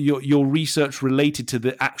your research related to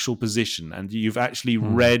the actual position, and you've actually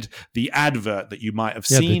read the advert that you might have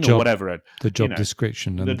seen or whatever. The job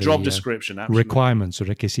description. And the job description. Absolutely. Requirements or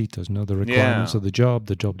requisitos, the requirements of the job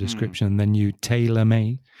description, and then you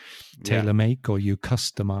tailor-make or you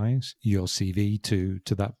customize your CV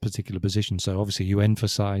to that particular position. So obviously you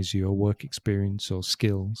emphasize your work experience or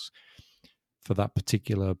skills for that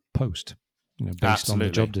particular post, based on the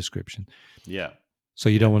job description. Yeah. So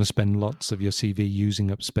you don't want to spend lots of your CV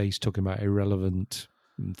using up space talking about irrelevant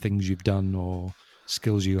things you've done or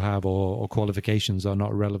skills you have or qualifications are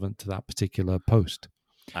not relevant to that particular post.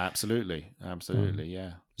 Absolutely,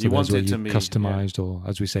 yeah. So you want it to be customized, or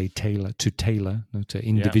as we say, tailor, to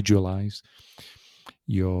individualize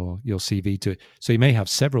your CV to it. So you may have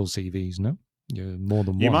several CVs, no? More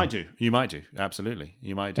than one. You might do. Absolutely.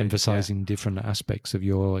 You might do. Emphasizing different aspects of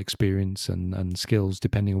your experience and skills,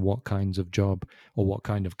 depending on what kinds of job or what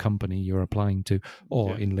kind of company you're applying to.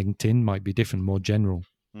 Or in LinkedIn might be different, more general,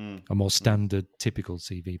 a more standard, typical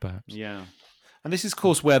CV perhaps. Yeah. And this is, of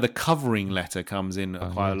course, where the covering letter comes in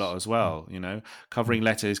quite a lot as well. Covering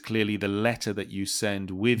letter is clearly the letter that you send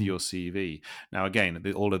with your CV. Now, again,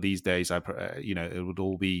 all of these days, it would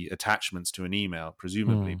all be attachments to an email,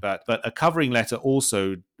 presumably. But a covering letter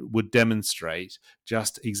also would demonstrate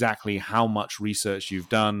just exactly how much research you've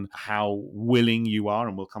done, how willing you are.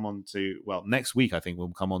 And we'll come on to, next week, I think we'll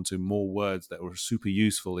come on to more words that were super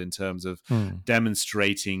useful in terms of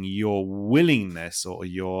demonstrating your willingness or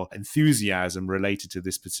your enthusiasm related to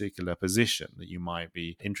this particular position that you might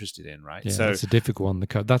be interested in, right? Yeah, so it's a difficult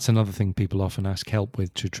one. That's another thing people often ask help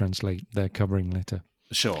with, to translate their covering letter.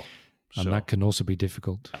 Sure. And that can also be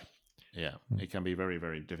difficult. Yeah, it can be very,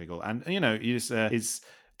 very difficult. And,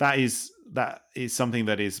 that is something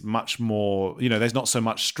that is much more, there's not so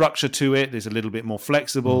much structure to it. There's a little bit more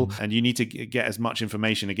flexible, and you need to get as much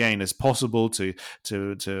information again as possible to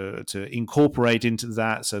incorporate into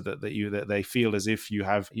that, so that they feel as if you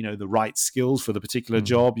have, the right skills for the particular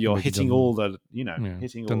job. You're hitting all the,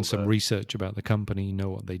 done some research about the company, know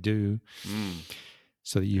what they do,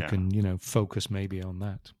 so that you can, focus maybe on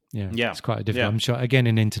that. Yeah. It's quite a difficult. I'm sure, again,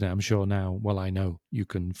 in internet, I'm sure now, I know you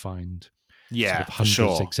can find sort of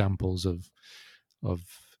hundreds examples of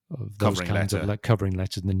those kinds of covering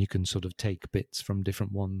letters, and then you can sort of take bits from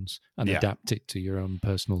different ones and adapt it to your own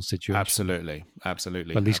personal situation. Absolutely.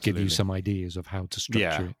 But at least give you some ideas of how to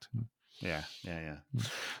structure it. Yeah.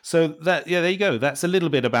 So that, there you go. That's a little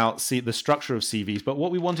bit about the structure of CVs. But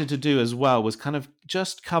what we wanted to do as well was kind of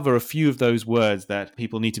just cover a few of those words that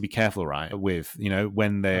people need to be careful, right, with,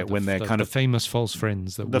 when they're the famous false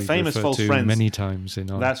friends that we've referred to many times in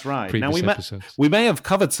our That's right. previous episodes. We may have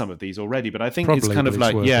covered some of these already, but I think Probably, it's kind of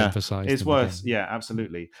like, it's worth,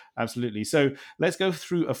 absolutely. So let's go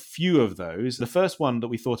through a few of those. The first one that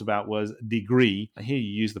we thought about was degree. Here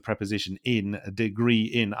you use the preposition in, degree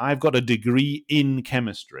in. I've got a degree in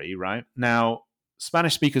chemistry, right? Now,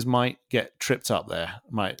 Spanish speakers might get tripped up there.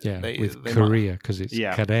 With career, because it's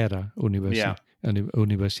carrera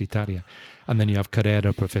universitaria. And then you have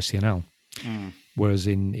carrera profesional. Whereas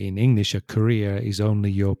in English, a career is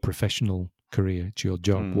only your professional career. It's your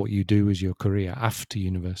job. What you do is your career after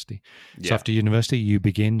university. So after university, you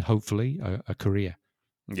begin, hopefully, a career.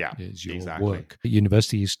 Yeah, it's your work. At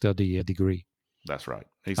university, you study a degree. That's right.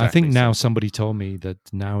 Exactly. I think now somebody told me that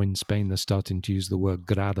now in Spain they're starting to use the word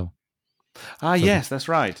grado. Yes, that's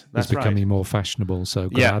right. It's becoming more fashionable. So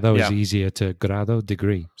grado is easier to grado,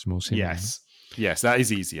 degree. It's more similar. Yes, that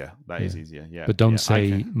is easier. That is easier. Yeah. But don't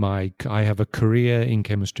say I have a career in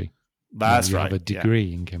chemistry. That's right. You have a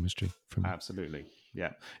degree in chemistry. Absolutely.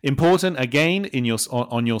 Yeah. Important again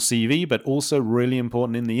on your CV, but also really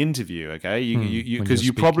important in the interview. Okay, because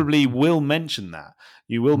you probably will mention that.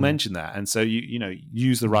 You will mention that, and so you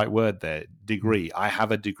use the right word there. Degree. I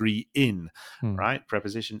have a degree in. Right.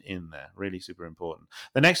 Preposition in there. Really super important.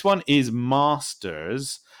 The next one is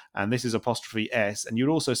masters, and this is apostrophe S, and you'd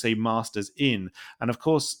also say masters in, and of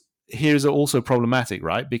course. Here's also problematic,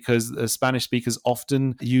 right? Because Spanish speakers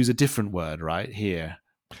often use a different word, right? Here.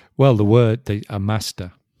 Well, the word, a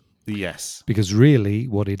master. Yes. Because really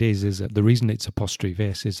what it is that the reason it's apostrophe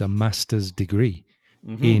S is a master's degree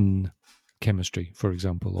in chemistry, for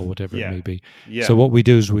example, or whatever it may be. Yeah. So what we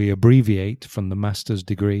do is we abbreviate from the master's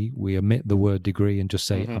degree, we omit the word degree and just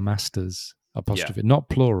say a master's apostrophe, not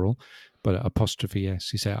plural, but apostrophe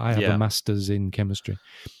S. You say, I have a master's in chemistry.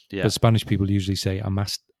 Yeah. But Spanish people usually say un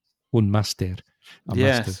máster.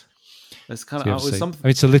 Yes. It's kind of something.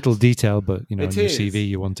 It's a little detail, but in your CV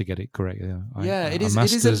you want to get it correct. It is. A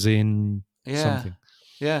master's in something.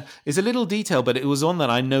 Yeah, it's a little detail, but it was one that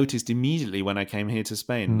I noticed immediately when I came here to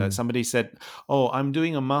Spain. That somebody said, "Oh, I'm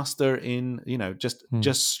doing a master in, just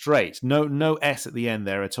straight, no S at the end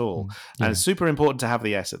there at all." And it's super important to have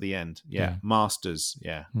the S at the end. Yeah. Masters.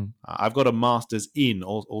 Yeah, I've got a master's in,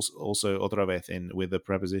 also otra vez in with the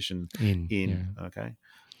preposition in. Yeah. Okay.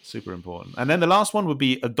 Super important. And then the last one would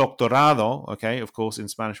be a doctorado. Okay, of course, in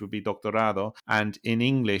Spanish would be doctorado. And in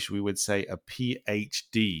English, we would say a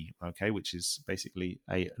PhD, okay, which is basically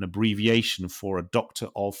an abbreviation for a doctor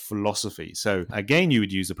of philosophy. So again, you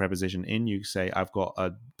would use the preposition in. You say, I've got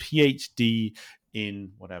a PhD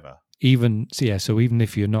in whatever. So even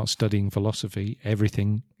if you're not studying philosophy,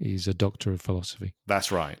 everything is a doctor of philosophy.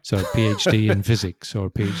 That's right. So a PhD in physics or a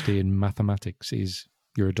PhD in mathematics is...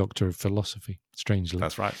 You're a doctor of philosophy, strangely.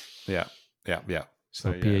 That's right. Yeah.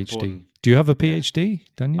 So PhD. Important. Do you have a PhD,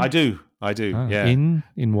 Daniel? I do. Yeah. In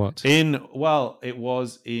what? It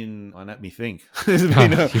was in. Let me think.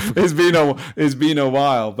 It's been a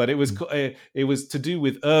while, but it was to do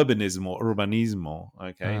with urbanism or urbanismo.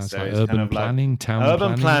 Okay, so like it's urban kind of planning, town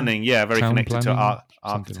urban planning. Yeah, very connected planning, to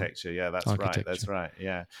architecture. Yeah, that's right. That's right.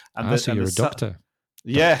 Yeah. And so you're a doctor.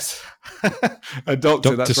 Yes, a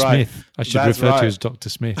doctor. That's Smith. Right. I should refer to you as Dr.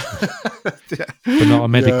 Smith, but not a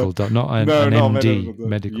medical doctor, not an MD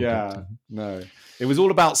medical doctor. No, it was all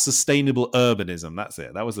about sustainable urbanism. That's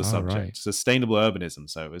it. That was the subject. Right. Sustainable urbanism.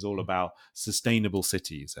 So it was all about sustainable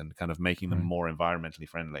cities and kind of making them more environmentally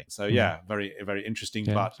friendly. So very, very interesting.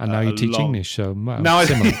 Yeah. But and now you teach English, so now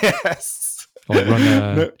yes. Or run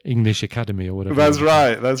an English academy or whatever. That's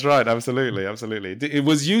right. Absolutely. It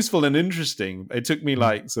was useful and interesting. It took me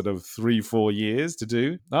like sort of 3-4 years to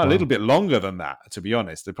do. A little bit longer than that, to be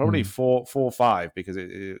honest. Probably 4 or 5 because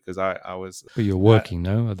I was. But you're working,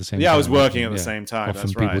 no? At the same time. Yeah, I was working at the same time.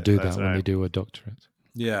 Often people do that when they do a doctorate.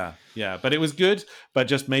 Yeah. But it was good, but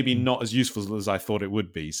just maybe not as useful as I thought it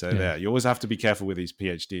would be. So you always have to be careful with these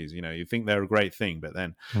PhDs. You think they're a great thing, but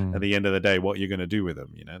then at the end of the day, what you're going to do with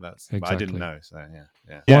them, that's exactly. I didn't know. So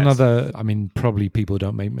One other, probably people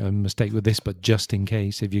don't make a mistake with this, but just in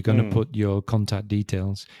case, if you're going to put your contact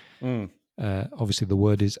details, obviously the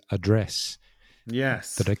word is address.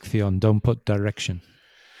 Yes. Dirección. Don't put direction.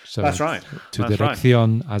 So that's right.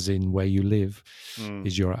 Dirección, as in where you live,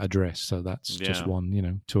 is your address. So that's just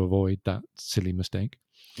one, to avoid that silly mistake.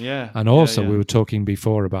 Yeah. And also, we were talking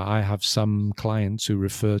before about I have some clients who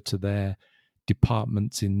refer to their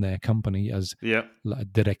departments in their company as Yeah. la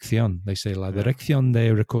dirección. They say la dirección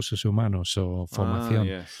de recursos humanos or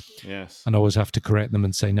formación. Yes. And I always have to correct them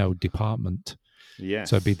and say, no, department. Yes.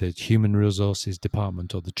 So it'd be the human resources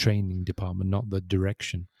department or the training department, not the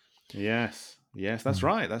direction. Yes, that's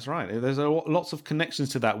right. That's right. There's lots of connections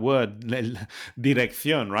to that word,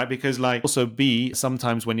 dirección, right? Because like also be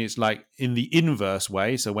sometimes when it's like in the inverse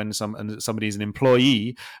way. So when somebody is an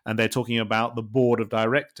employee and they're talking about the board of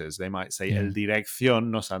directors, they might say el dirección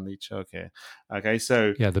nos han dicho que. Okay,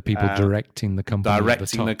 so the people directing the company,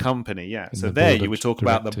 directing the company. Yeah. So there you would talk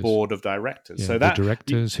about the board of directors. Yeah, so the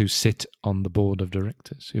directors who sit on the board of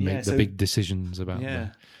directors who make the big decisions about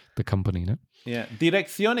the company. No. Yeah,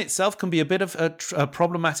 dirección itself can be a bit of a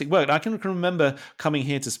problematic word. I can remember coming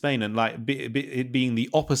here to Spain and like it being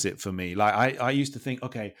the opposite for me. Like I used to think,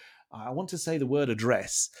 okay, I want to say the word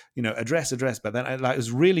address, address, but then it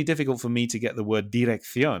was really difficult for me to get the word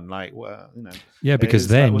dirección. Like, yeah, because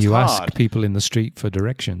then you ask people in the street for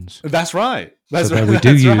directions. That's right. That's right. We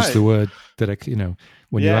do use the word direct.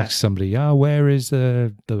 When you ask somebody, where is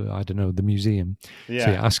the I don't know, the museum? Yeah.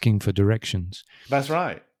 So you're asking for directions. That's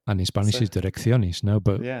right. And in Spanish is direcciones, no?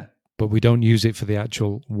 But we don't use it for the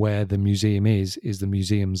actual where the museum is the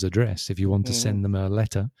museum's address. If you want to send them a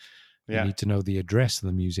letter, you need to know the address of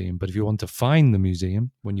the museum. But if you want to find the museum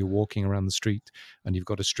when you're walking around the street and you've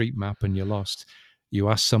got a street map and you're lost, you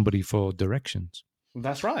ask somebody for directions.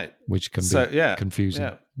 That's right. Which can be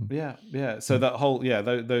confusing. Yeah. So that whole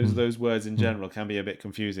those words in general can be a bit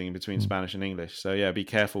confusing in between Spanish and English. So be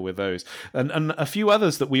careful with those. And a few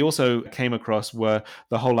others that we also came across were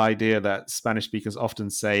the whole idea that Spanish speakers often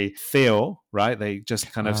say "feo," right? They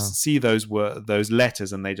just kind of see those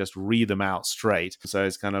letters and they just read them out straight. So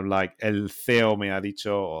it's kind of like "el feo me ha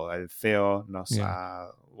dicho" or "el feo nos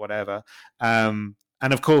ha," whatever.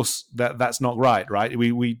 And of course, that's not right?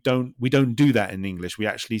 We don't do that in English. We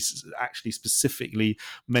actually specifically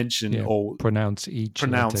mention or pronounce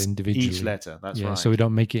letter individually. Each letter. That's right. So we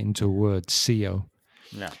don't make it into a word CEO.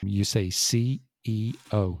 Yeah. You say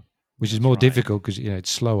CEO, which is more difficult because it's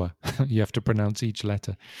slower. You have to pronounce each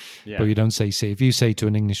letter. Yeah. But you don't say C. If you say to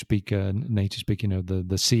an English speaker, native speaker,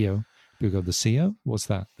 the CEO. People go, the CEO? What's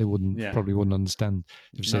that? They probably wouldn't understand.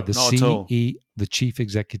 If you say the CE, the Chief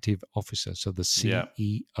Executive Officer, so the CEO.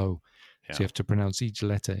 So you have to pronounce each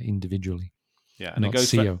letter individually. Yeah, and it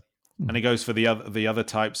goes CEO. And it goes for the other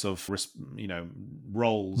types of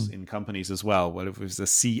roles in companies as well. Well, if it's the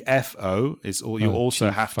CFO, you also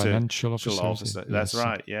have to financial officer. That's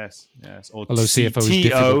right. Yes. Or although CFO is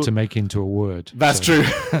difficult to make into a word. That's true.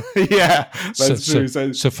 Yeah, that's true.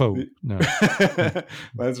 CFO. No.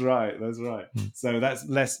 That's right. So that's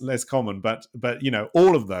less common. But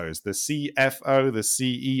all of those: the CFO, the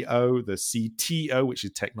CEO, the CTO, which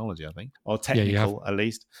is technology, I think, or technical at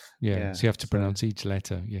least. Yeah. So you have to pronounce each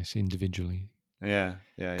letter. Yes. Individually. Yeah.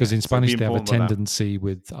 Because in Spanish they have a tendency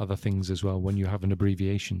with other things as well. When you have an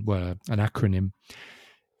abbreviation, an acronym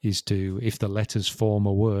is to, if the letters form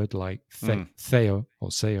a word like theo or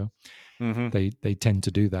seo, they tend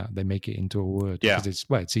to do that. They make it into a word because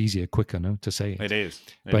it's easier, quicker, to say it. It is.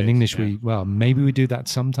 But in English, maybe we do that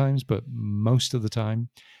sometimes, but most of the time,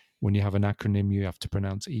 when you have an acronym, you have to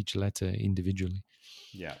pronounce each letter individually.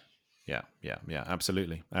 Yeah.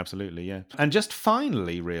 Absolutely. Yeah. And just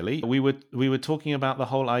finally, really, we were talking about the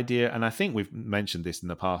whole idea, and I think we've mentioned this in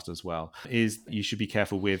the past as well, is you should be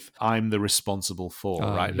careful with "I'm the responsible for,"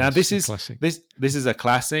 right? Yes, now this is classic. This is a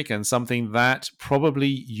classic and something that probably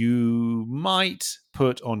you might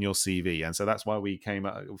put on your CV, and so that's why we've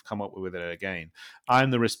come up with it again. I'm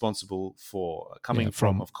the responsible for, coming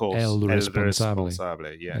from, of course, el responsable.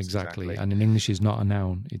 Yes, exactly. And in English, is not a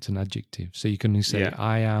noun; it's an adjective. So you can say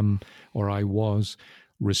I am or I was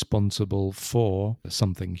responsible for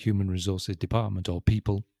something, human resources department or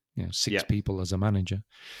people. 6 people as a manager.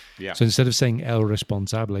 Yeah. So instead of saying el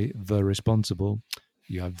responsable, the responsible,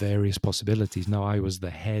 you have various possibilities. Now, I was the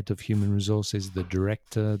head of human resources, the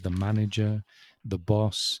director, the manager, the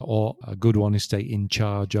boss, or a good one is say in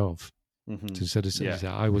charge of. So instead of saying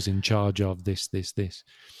I was in charge of this.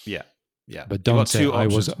 Yeah. But don't say I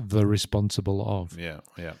was the responsible of. Yeah.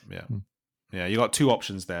 Yeah, you got 2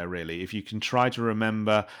 options there, really. If you can try to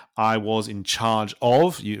remember, I was in charge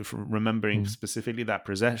of, you remembering specifically that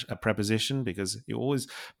preposition, because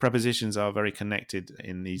prepositions are very connected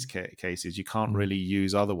in these cases. You can't really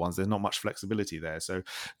use other ones. There's not much flexibility there. So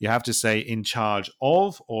you have to say in charge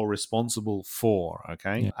of or responsible for,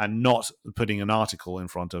 okay? Yeah. And not putting an article in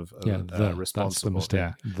front of responsible. That's the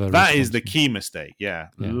mistake. Yeah. That is the key mistake,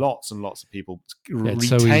 Lots and lots of people retain it's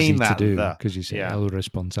so easy that. to do because you say el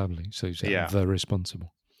responsable. So you say the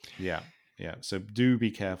responsible. Yeah. Yeah. So do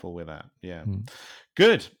be careful with that. Yeah. Mm.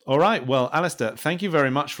 Good. All right. Well, Alistair, thank you very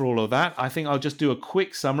much for all of that. I think I'll just do a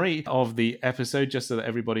quick summary of the episode just so that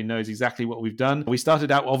everybody knows exactly what we've done. We started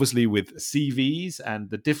out obviously with CVs and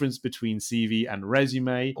the difference between CV and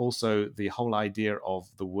resume. Also, the whole idea of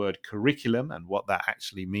the word curriculum and what that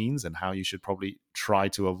actually means and how you should probably try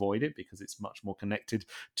to avoid it because it's much more connected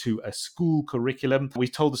to a school curriculum. We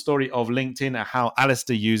told the story of LinkedIn and how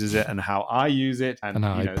Alistair uses it and how I use it. And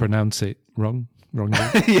I pronounce it wrongly.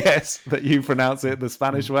 Yes, that you pronounce it the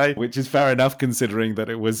Spanish way, which is fair enough considering that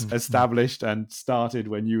it was established and started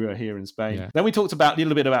when you were here in Spain. Yeah. Then we talked about a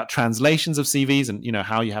little bit about translations of CVs and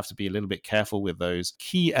how you have to be a little bit careful with those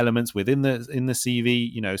key elements within the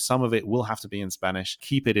CV. Some of it will have to be in Spanish.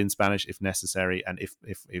 Keep it in Spanish if necessary, and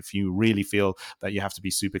if you really feel that you have to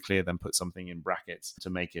be super clear, then put something in brackets to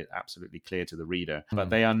make it absolutely clear to the reader. But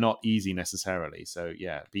they are not easy necessarily. So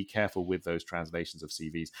yeah, be careful with those translations of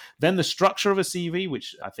CVs. Then the structure of a CV,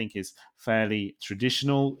 which I think is fairly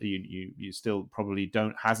traditional. You still probably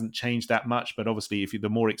hasn't changed that much, but obviously the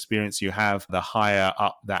more experience you have, the higher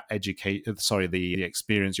up that the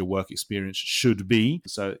experience, your work experience should be.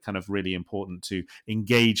 So kind of really important to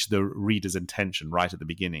engage the reader's attention right at the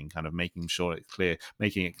beginning, kind of making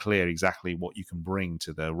it clear exactly what you can bring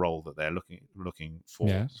to the role that they're looking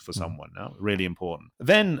for someone. No? Really important.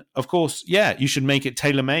 Then, of course, you should make it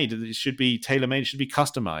tailor-made. It should be tailor-made. It should be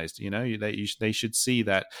customized. They should see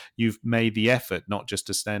that you've made the effort, not just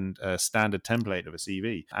to send a standard template of a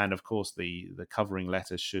CV. And of course, the covering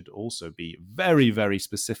letter should also be very, very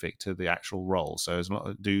specific to the actual role. So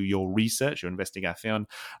do your research, your investigation,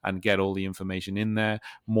 and get all the information in there.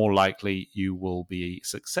 More likely, you will be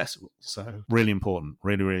successful. So really important,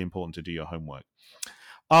 really, really important to do your homework.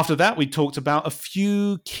 After that, we talked about a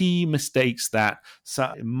few key mistakes that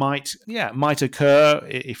might occur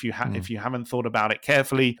if you haven't thought about it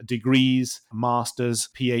carefully. Degrees, masters,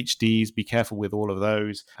 PhDs, be careful with all of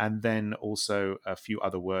those. And then also a few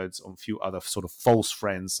other words, a few other sort of false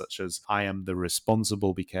friends, such as I am the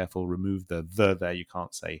responsible. Be careful, remove the there. You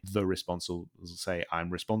can't say the responsible. Say I'm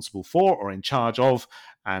responsible for or in charge of.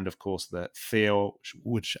 And of course, the Theo,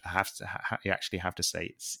 which you actually have to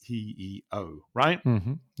say CEO, right?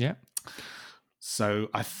 Mm-hmm. Yeah. So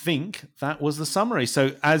I think that was the summary.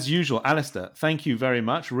 So as usual, Alistair, thank you very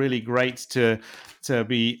much. Really great to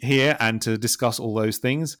be here and to discuss all those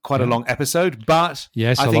things. Quite a long episode, but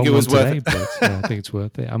I think it was worth it. I think it's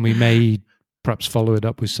worth it. And we may perhaps follow it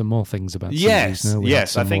up with some more things about CVs.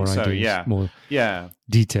 Yes, I think so. Ideas, more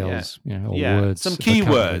details, or words. Some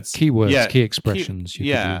keywords. Key expressions.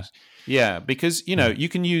 You could use. Yeah, because, you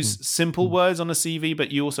can use simple words on a CV,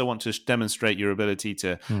 but you also want to demonstrate your ability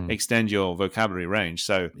to extend your vocabulary range.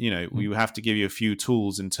 So, we have to give you a few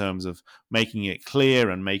tools in terms of making it clear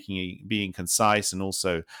and being concise, and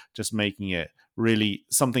also just making it really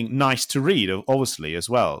something nice to read, obviously, as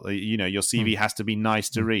well. Your CV has to be nice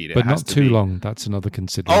to read. But not too long. That's another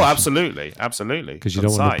consideration. Oh, absolutely. Because you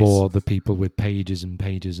don't want to bore the people with pages and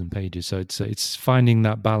pages and pages. So it's finding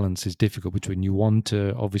that balance is difficult between you want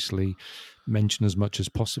to obviously mention as much as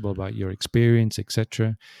possible about your experience,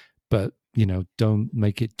 etc. But, don't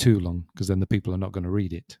make it too long because then the people are not going to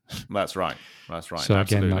read it. That's right. So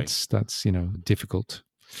absolutely. Again, that's difficult.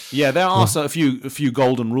 Yeah, there are also a few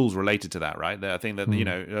golden rules related to that, right? I think that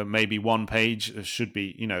maybe one page should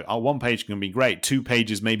be, one page can be great, 2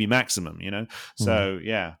 pages maybe maximum, So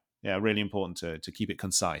really important to keep it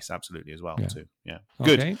concise, absolutely as well too. Yeah,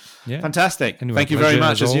 good, okay. Yeah, fantastic. Anyway, thank you very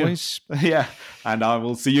much as always. Yeah, and I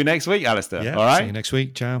will see you next week, Alistair. Yeah, all right, see you next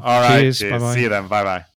week. Ciao. All right, cheers. Bye bye. See you then. Bye bye.